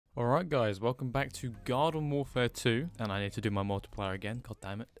Alright guys, welcome back to Garden Warfare 2, and I need to do my multiplayer again, god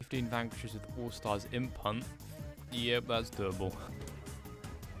damn it. 15 vanquishes with all-stars imp hunt. Yep, that's doable.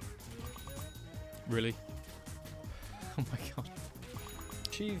 Really? Oh my god.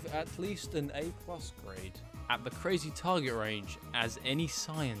 Achieve at least an A+ grade at the crazy target range as any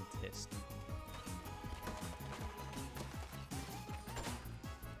scientist.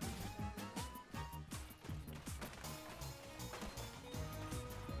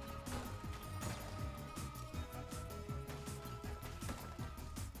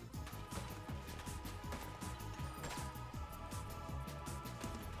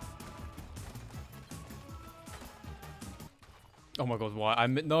 Oh my god, why?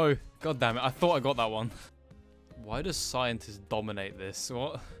 No! God damn it, I thought I got that one. Why does scientists dominate this?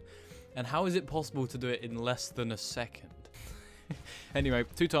 What? And how is it possible to do it in less than a second? Anyway,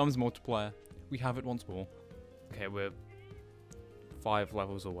 2 times multiplier. We have it once more. Okay, we're 5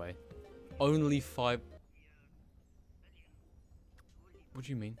 levels away. Only 5... What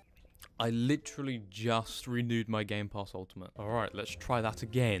do you mean? I literally just renewed my Game Pass Ultimate. Alright, let's try that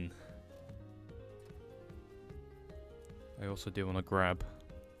again. I also do want to grab.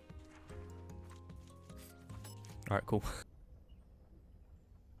 Alright, cool.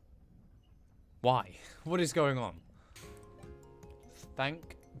 Why? What is going on?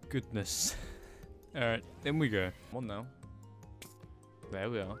 Thank goodness. Alright, in we go. Come on now.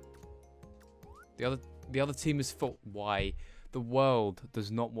 There we are. The other team is full. Why? The world does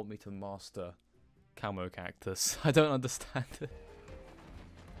not want me to master Camo Cactus. I don't understand it.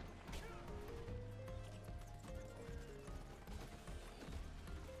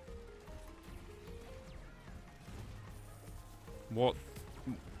 What?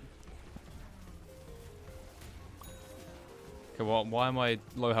 Okay, well, why am I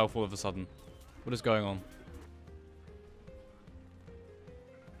low health all of a sudden? What is going on?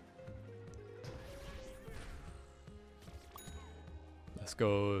 Let's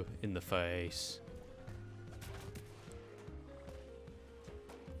go in the face.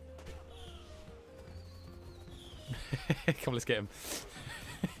 Come, let's get him.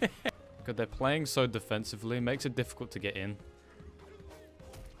 God, they're playing so defensively, makes it difficult to get in.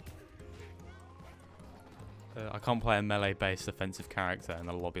 I can't play a melee-based offensive character in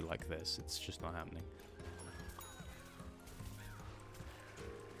a lobby like this. It's just not happening.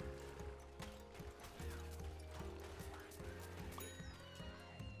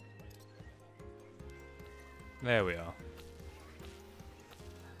 There we are.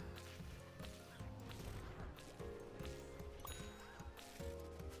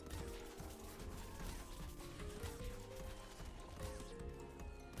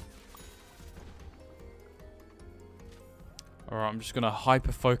 Alright, I'm just going to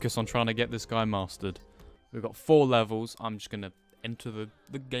hyper-focus on trying to get this guy mastered. We've got 4 levels. I'm just going to enter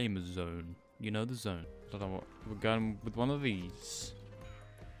the gamer zone. You know the zone. I don't know what. We're going with one of these.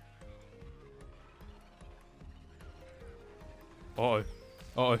 Uh-oh.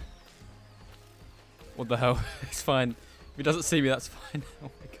 Uh-oh. What the hell? It's fine. If he doesn't see me, that's fine. Oh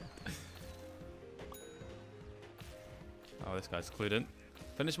my god. Oh, this guy's clued in.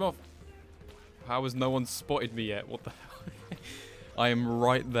 Finish him off. How has no one spotted me yet? What the hell? I am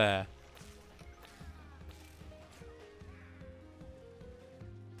right there.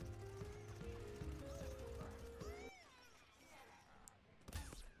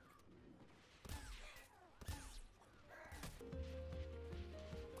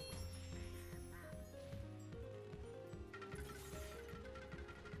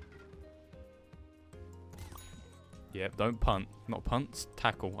 Yep, don't punt. Not punts,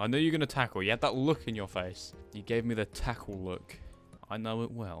 tackle. I knew you were going to tackle. You had that look in your face. You gave me the tackle look. I know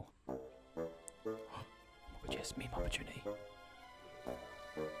it well. Just meme opportunity.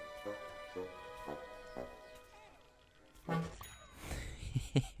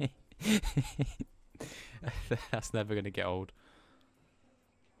 That's never going to get old.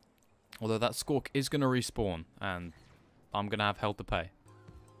 Although that squawk is going to respawn, and I'm going to have hell to pay.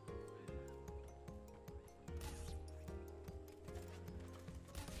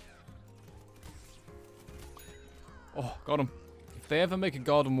 Oh, got him. If they ever make a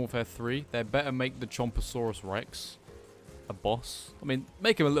Garden Warfare 3, they better make the Chomposaurus Rex a boss. I mean,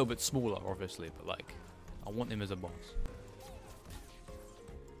 make him a little bit smaller, obviously, but like, I want him as a boss.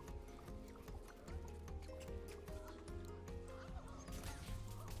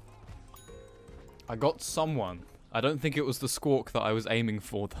 I got someone. I don't think it was the squawk that I was aiming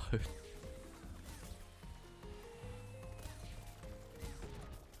for, though.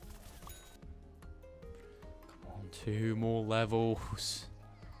 2 more levels.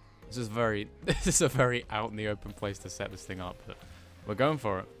 This is a very out in the open place to set this thing up, but we're going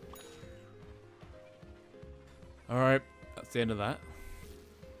for it. Alright, that's the end of that.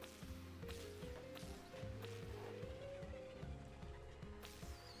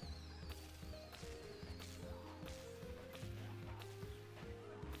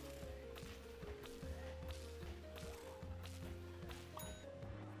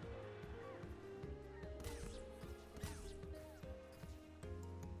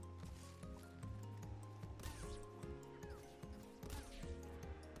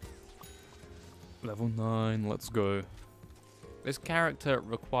 Level 9, let's go. This character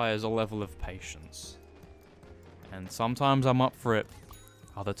requires a level of patience. And sometimes I'm up for it,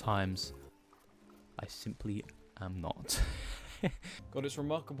 other times I simply am not. God, it's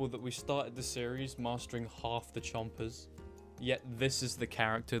remarkable that we started the series mastering half the chompers, yet this is the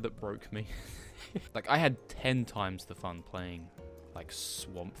character that broke me. Like, I had 10 times the fun playing, like,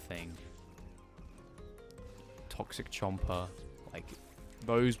 Swamp Thing, Toxic Chomper, like,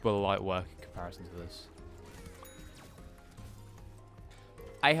 those were light work in comparison to this.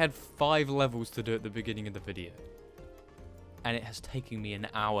 I had 5 levels to do at the beginning of the video, and it has taken me an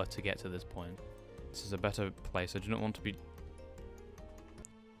hour to get to this point. This is a better place. I do not want to be...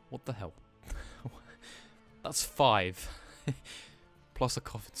 What the hell? That's 5. Plus a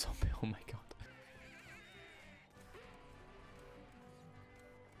coffin zombie. Oh my god.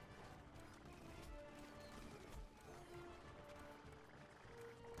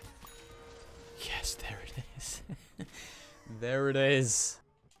 Yes, there it is. There it is.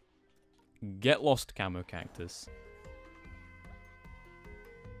 Get lost, Camo Cactus.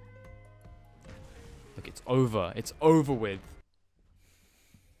 Look, it's over. It's over with.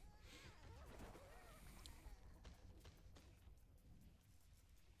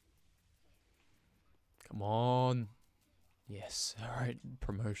 Come on. Yes, alright,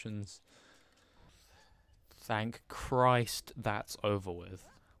 promotions. Thank Christ that's over with.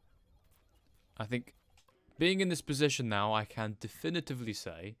 I think, being in this position now, I can definitively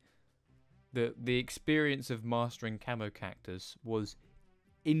say that the experience of mastering Camo Cactus was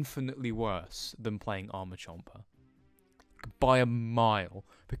infinitely worse than playing Armor Chomper. By a mile.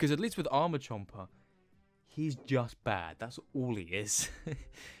 Because at least with Armor Chomper, he's just bad. That's all he is.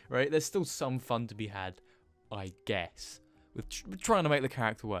 Right? There's still some fun to be had, I guess, with trying to make the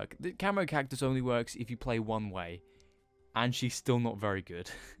character work. The Camo Cactus only works if you play one way, and she's still not very good.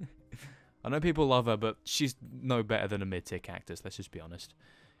 I know people love her, but she's no better than a mid-tier cactus, let's just be honest.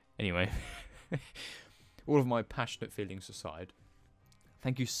 Anyway, all of my passionate feelings aside,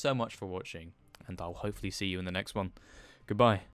 thank you so much for watching, and I'll hopefully see you in the next one. Goodbye.